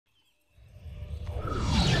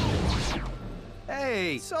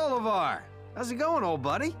Hey, Solivar! How's it going, old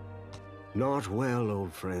buddy? Not well,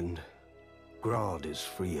 old friend. Grodd is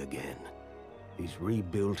free again. He's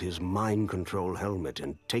rebuilt his mind control helmet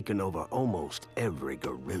and taken over almost every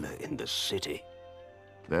gorilla in the city.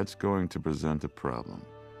 That's going to present a problem.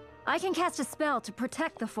 I can cast a spell to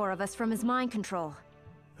protect the four of us from his mind control.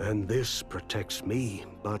 And this protects me,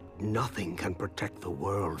 but nothing can protect the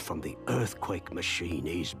world from the earthquake machine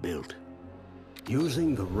he's built.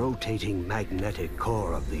 Using the rotating magnetic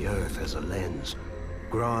core of the Earth as a lens,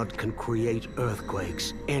 Grodd can create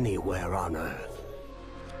earthquakes anywhere on Earth.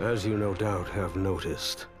 As you no doubt have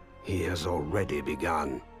noticed, he has already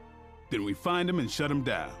begun. Then we find him and shut him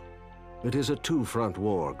down. It is a two-front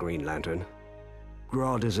war, Green Lantern.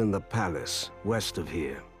 Grodd is in the palace, west of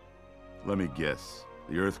here. Let me guess.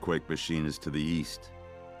 The earthquake machine is to the east.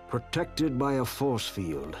 Protected by a force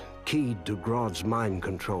field, keyed to Grodd's mind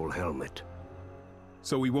control helmet.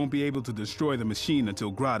 So we won't be able to destroy the machine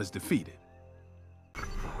until Grodd is defeated.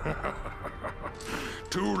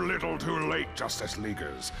 Too little, too late, Justice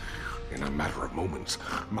Leaguers. In a matter of moments,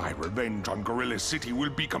 my revenge on Gorilla City will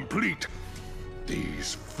be complete.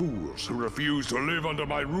 These fools who refuse to live under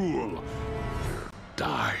my rule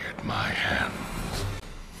die at my hands.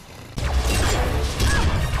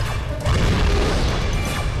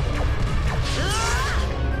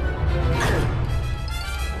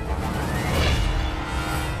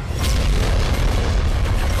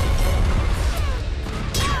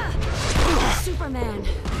 Superman!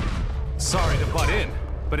 Sorry to butt in,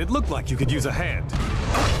 but it looked like you could use a hand.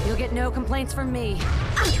 You'll get no complaints from me.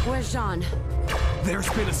 Where's Jean? There's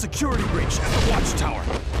been a security breach at the Watchtower.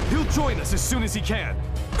 He'll join us as soon as he can.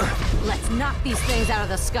 Let's knock these things out of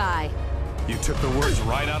the sky. You took the words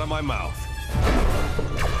right out of my mouth.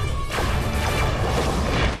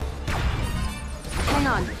 Hang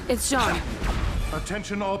on, it's Jean.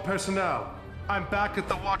 Attention all personnel. I'm back at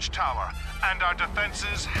the Watchtower, and our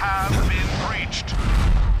defenses have been breached.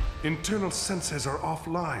 Internal sensors are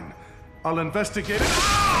offline. I'll investigate it.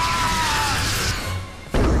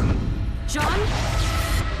 John?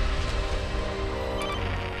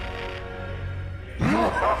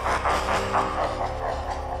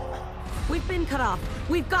 We've been cut off.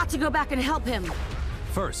 We've got to go back and help him.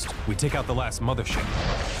 First, we take out the last mothership.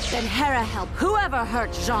 Then Hera help whoever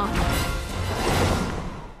hurt Jean.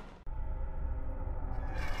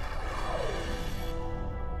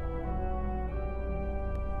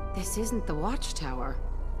 This isn't the Watchtower.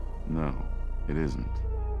 No, it isn't.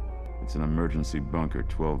 It's an emergency bunker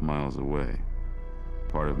 12 miles away.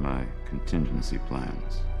 Part of my contingency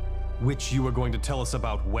plans. Which you were going to tell us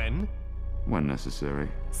about when? When necessary.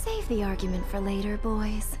 Save the argument for later,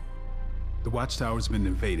 boys. The Watchtower's been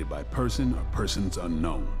invaded by person or persons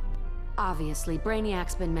unknown. Obviously,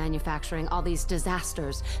 Brainiac's been manufacturing all these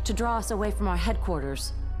disasters to draw us away from our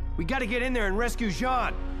headquarters. We gotta get in there and rescue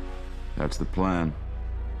Jean! That's the plan.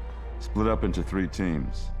 Split up into 3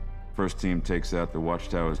 teams. First team takes out the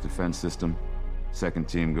Watchtower's defense system. Second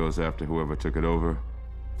team goes after whoever took it over.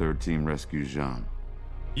 Third team rescues Jean.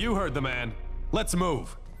 You heard the man. Let's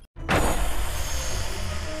move.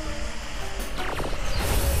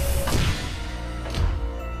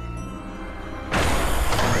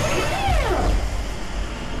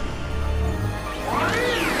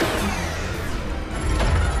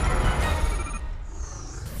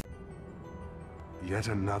 Yet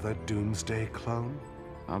another Doomsday clone?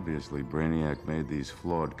 Obviously, Brainiac made these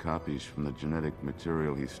flawed copies from the genetic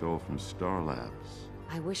material he stole from Star Labs.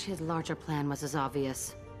 I wish his larger plan was as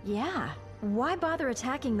obvious. Yeah. Why bother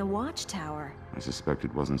attacking the Watchtower? I suspect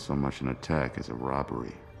it wasn't so much an attack as a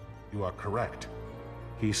robbery. You are correct.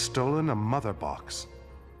 He's stolen a mother box.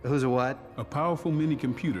 Who's a what? A powerful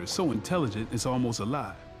mini-computer so intelligent it's almost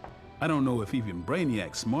alive. I don't know if even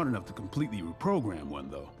Brainiac's smart enough to completely reprogram one,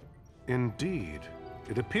 though. Indeed.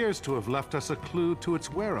 It appears to have left us a clue to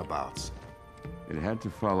its whereabouts. It had to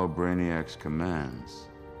follow Brainiac's commands,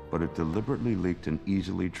 but it deliberately leaked an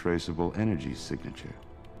easily traceable energy signature.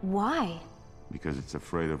 Why? Because it's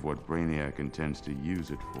afraid of what Brainiac intends to use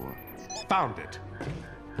it for. Found it.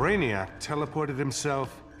 Brainiac teleported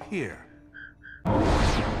himself here.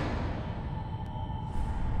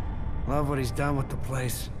 Love what he's done with the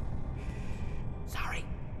place. Sorry.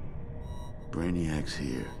 Brainiac's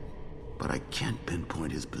here, but I can't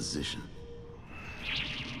pinpoint his position.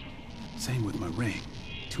 Same with my ring.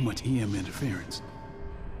 Too much EM interference.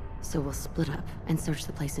 So we'll split up and search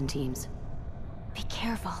the place in teams. Be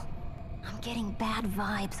careful. I'm getting bad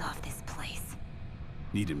vibes off this place.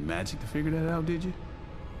 Needed magic to figure that out, did you?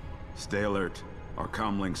 Stay alert. Our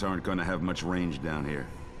comlinks aren't gonna have much range down here.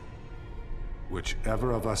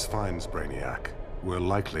 Whichever of us finds Brainiac will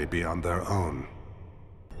likely be on their own.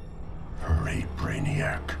 Hurry,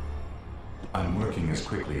 Brainiac. I'm working as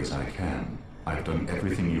quickly as I can. I've done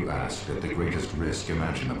everything you asked at the greatest risk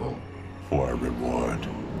imaginable. For a reward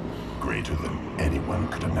greater than anyone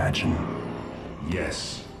could imagine.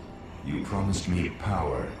 Yes. You promised me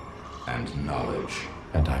power and knowledge.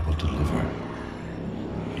 And I will deliver.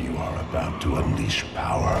 You are about to unleash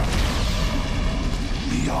power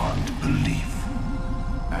beyond belief.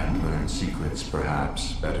 And learn secrets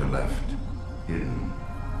perhaps better left hidden.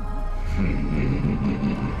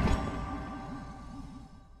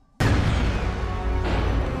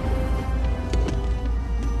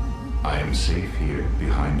 I am safe here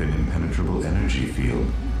behind an impenetrable energy field.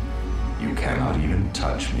 You cannot even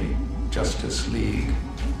touch me, Justice League.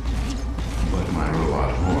 But my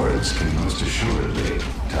robot hordes can most assuredly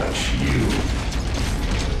touch you.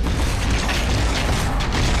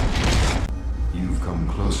 You've come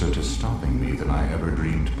closer to stopping me than I ever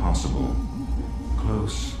dreamed possible.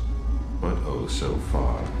 Close, but oh so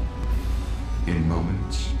far. In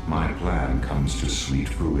moments, my plan comes to sweet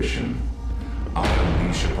fruition. I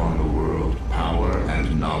unleash upon the world power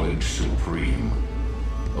and knowledge supreme.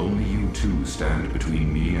 Only you two stand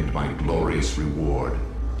between me and my glorious reward.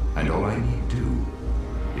 And all I need do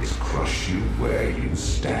is crush you where you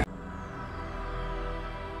stand.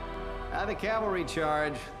 The cavalry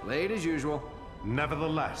charge, late as usual.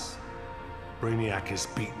 Nevertheless, Brainiac is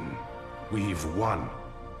beaten. We've won.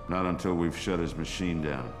 Not until we've shut his machine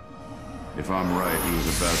down. If I'm right, he was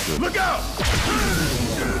about to... Look out!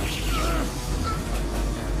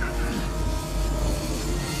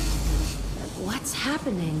 What's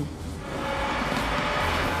happening?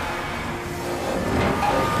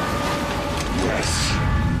 Yes!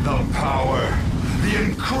 The power! The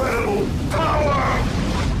incredible power!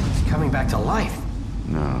 He's coming back to life.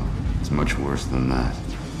 No, it's much worse than that.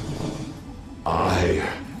 I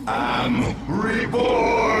am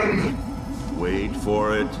reborn! Wait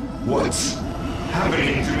for it. What's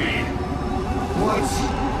happening to me?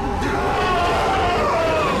 What's...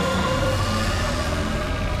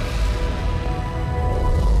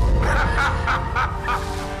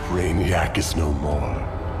 Brainiac is no more.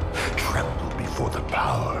 Tremble before the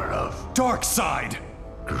power of... Darkseid!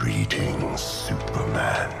 Greetings,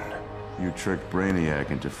 Superman. You tricked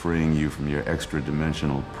Brainiac into freeing you from your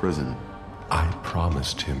extra-dimensional prison. I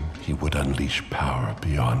promised him he would unleash power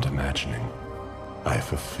beyond imagining. I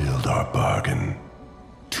fulfilled our bargain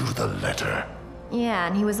to the letter. Yeah,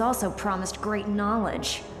 and he was also promised great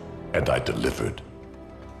knowledge. And I delivered.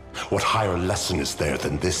 What higher lesson is there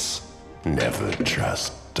than this? Never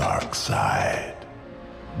trust Darkseid.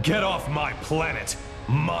 Get off my planet,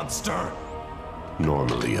 monster!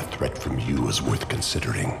 Normally a threat from you is worth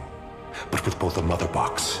considering. But with both a mother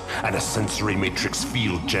box and a sensory matrix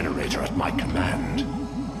field generator at my command,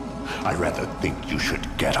 I rather think you should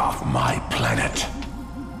get off my planet.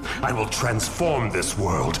 I will transform this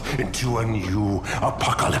world into a new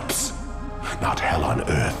apocalypse. Not hell on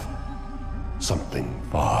Earth. Something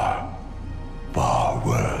far, far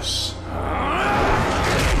worse.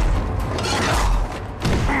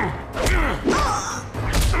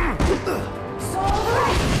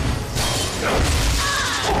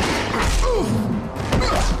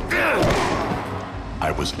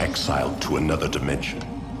 I was exiled to another dimension.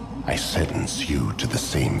 I sentence you to the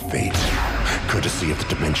same fate, courtesy of the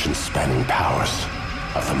dimension-spanning powers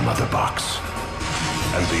of the Mother Box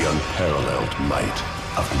and the unparalleled might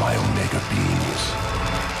of my Omega beams.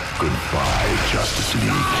 Goodbye, Justice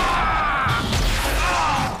League.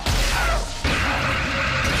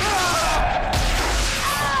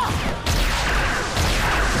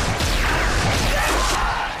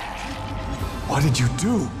 What did you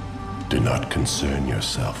do? Do not concern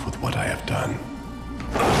yourself with what I have done.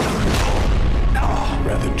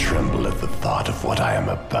 Rather tremble at the thought of what I am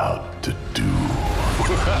about to do.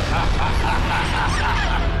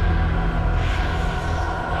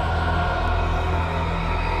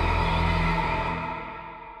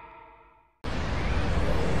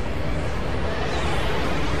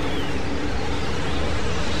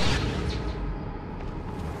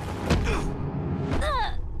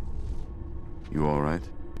 You all right?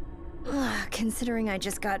 Considering I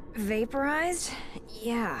just got vaporized?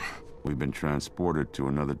 Yeah. We've been transported to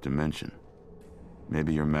another dimension.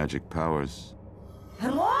 Maybe your magic powers...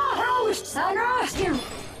 Hello, host! Sandra!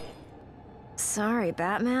 Sorry,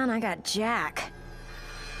 Batman, I got Jack.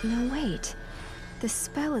 No, wait. The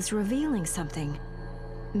spell is revealing something.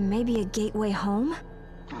 Maybe a gateway home?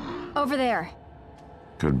 Over there.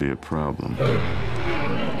 Could be a problem.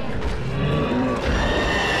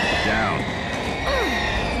 Down.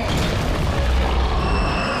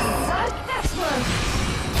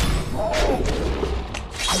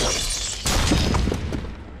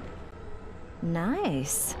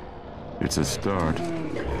 It's a start.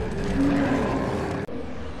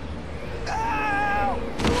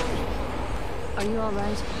 Are you all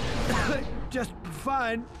right? Just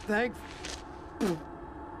fine, thanks.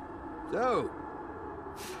 So,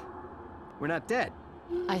 we're not dead.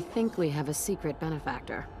 I think we have a secret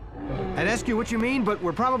benefactor. I'd ask you what you mean, but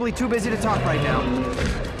we're probably too busy to talk right now.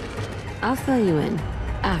 I'll fill you in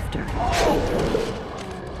after.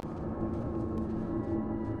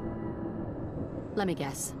 Let me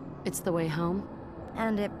guess. It's the way home?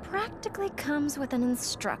 And it practically comes with an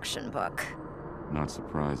instruction book. Not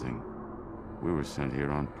surprising. We were sent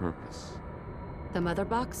here on purpose. The mother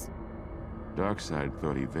box? Darkseid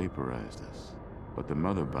thought he vaporized us, but the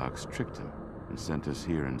mother box tricked him and sent us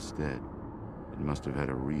here instead. It must have had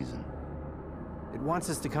a reason. It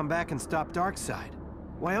wants us to come back and stop Darkseid.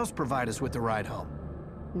 Why else provide us with the ride home?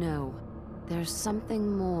 No. There's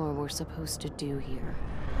something more we're supposed to do here.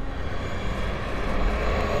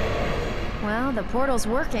 Well, the portal's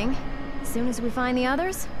working. As soon as we find the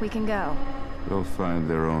others, we can go. They'll find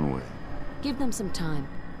their own way. Give them some time.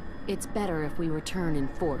 It's better if we return in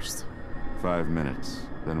force. 5 minutes,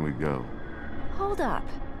 then we go. Hold up.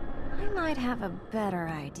 I might have a better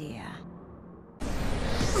idea.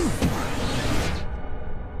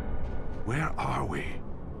 Where are we?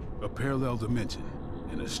 A parallel dimension,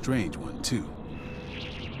 and a strange one, too.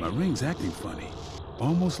 My ring's acting funny.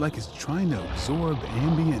 Almost like it's trying to absorb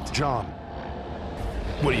ambient... John.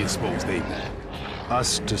 What do you suppose they want?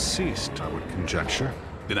 Us deceased, I would conjecture.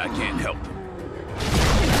 Then I can't help them.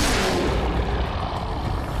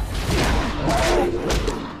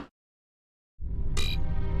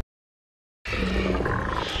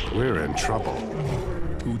 We're in trouble.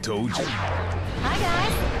 Who told you? Hi,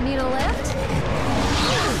 guys. Need a lift?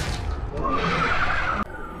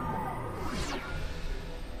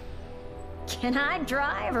 Can I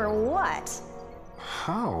drive or what?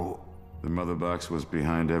 How? The mother box was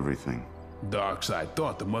behind everything. Darkseid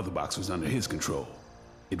thought the mother box was under his control.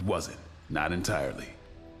 It wasn't. Not entirely.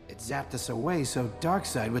 It zapped us away so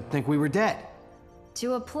Darkseid would think we were dead.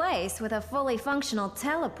 To a place with a fully functional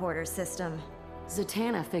teleporter system.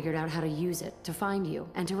 Zatanna figured out how to use it to find you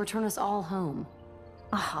and to return us all home.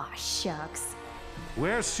 Aw, shucks.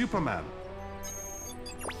 Where's Superman?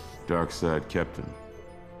 Darkseid kept him.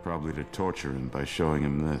 Probably to torture him by showing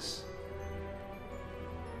him this.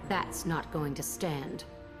 That's not going to stand.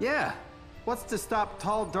 Yeah. What's to stop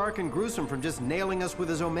Tall, Dark, and Gruesome from just nailing us with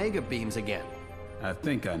his Omega beams again? I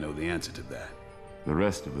think I know the answer to that. The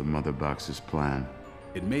rest of the mother box's plan.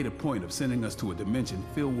 It made a point of sending us to a dimension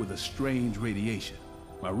filled with a strange radiation.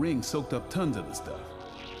 My ring soaked up tons of the stuff.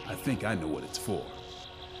 I think I know what it's for.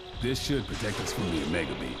 This should protect us from the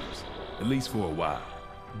Omega beams, at least for a while.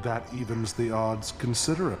 That evens the odds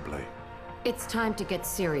considerably. It's time to get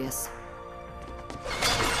serious.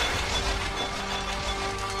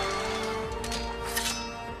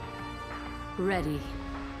 Ready.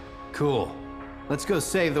 Cool. Let's go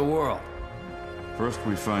save the world. First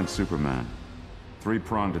we find Superman.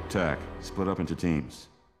 3-pronged attack, split up into teams.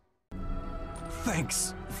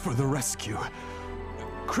 Thanks for the rescue.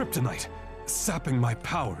 Kryptonite, sapping my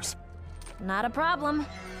powers. Not a problem.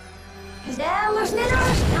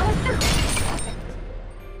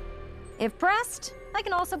 If pressed, I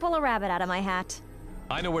can also pull a rabbit out of my hat.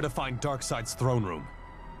 I know where to find Darkseid's throne room.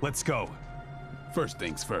 Let's go. First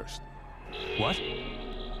things first. What?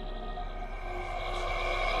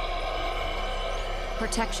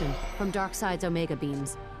 Protection from Darkseid's Omega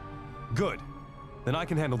beams. Good. Then I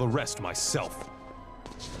can handle the rest myself.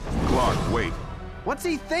 Clark, wait. What's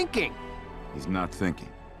he thinking? He's not thinking.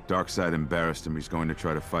 Darkseid embarrassed him. He's going to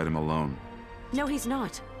try to fight him alone. No, he's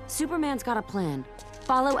not. Superman's got a plan.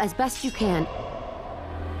 Follow as best you can.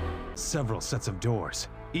 Several sets of doors,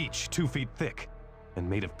 each 2 feet thick, and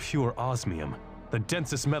made of pure osmium, the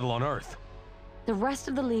densest metal on Earth. The rest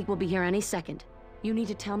of the League will be here any second. You need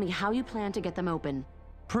to tell me how you plan to get them open.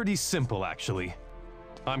 Pretty simple, actually.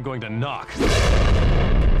 I'm going to knock.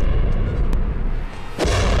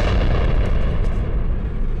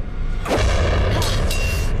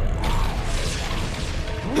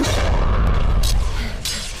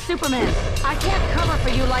 Superman, I can't cover for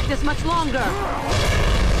you like this much longer!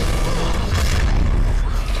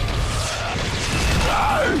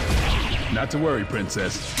 Not to worry,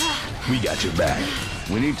 Princess. We got your back.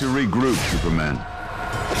 We need to regroup, Superman.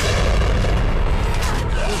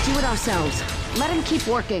 We'll do it ourselves. Let him keep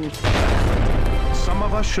working. Some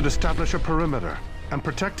of us should establish a perimeter and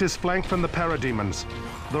protect his flank from the parademons.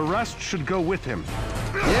 The rest should go with him.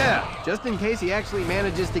 Yeah, just in case he actually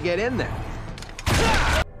manages to get in there.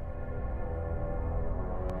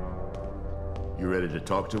 You ready to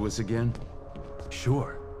talk to us again?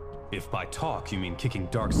 Sure. If by talk you mean kicking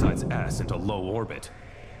Darkseid's ass into low orbit.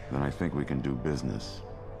 Then I think we can do business.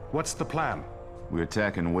 What's the plan? We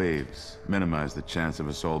attack in waves, minimize the chance of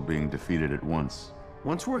us all being defeated at once.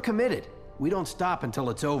 Once we're committed, we don't stop until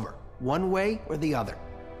it's over. One way or the other.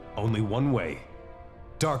 Only one way.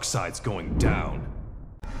 Darkseid's going down.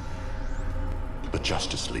 The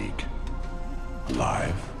Justice League.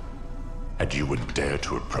 Alive. And you would dare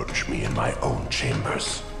to approach me in my own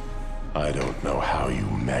chambers. I don't know how you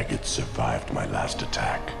maggots survived my last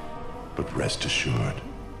attack, but rest assured,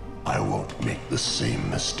 I won't make the same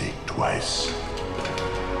mistake twice.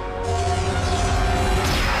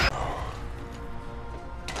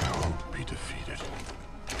 I won't be defeated.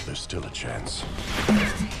 There's still a chance.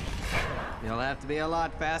 You'll have to be a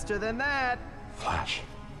lot faster than that. Flash.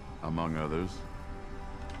 Among others.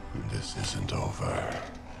 This isn't over.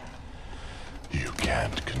 You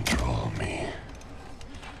can't control me.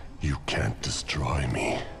 You can't destroy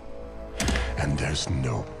me. And there's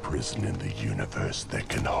no prison in the universe that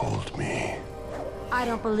can hold me. I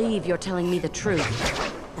don't believe you're telling me the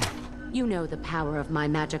truth. You know the power of my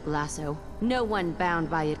magic lasso. No one bound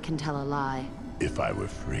by it can tell a lie. If I were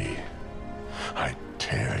free, I'd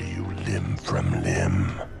tear you limb from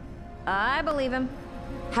limb. I believe him.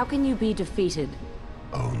 How can you be defeated?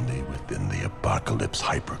 Only within the Apocalypse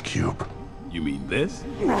Hypercube. You mean this?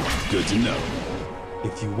 Good to know.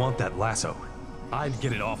 If you want that lasso, I'd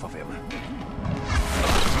get it off of him.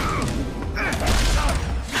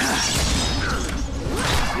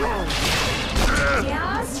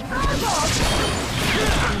 Yes,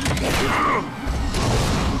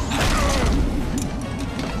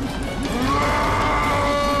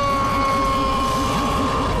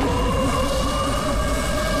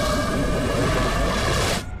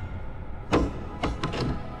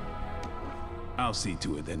 I'll see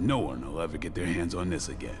to it that no one will ever get their hands on this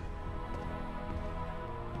again.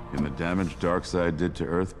 Can the damage Darkseid did to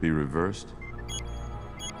Earth be reversed?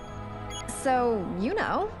 So, you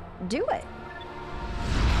know, do it.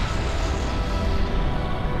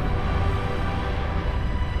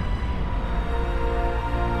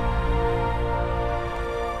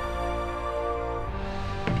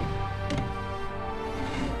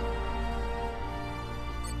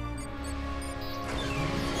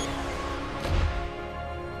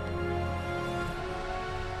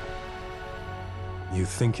 You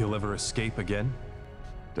think you'll ever escape again?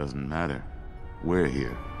 Doesn't matter. We're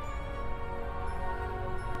here.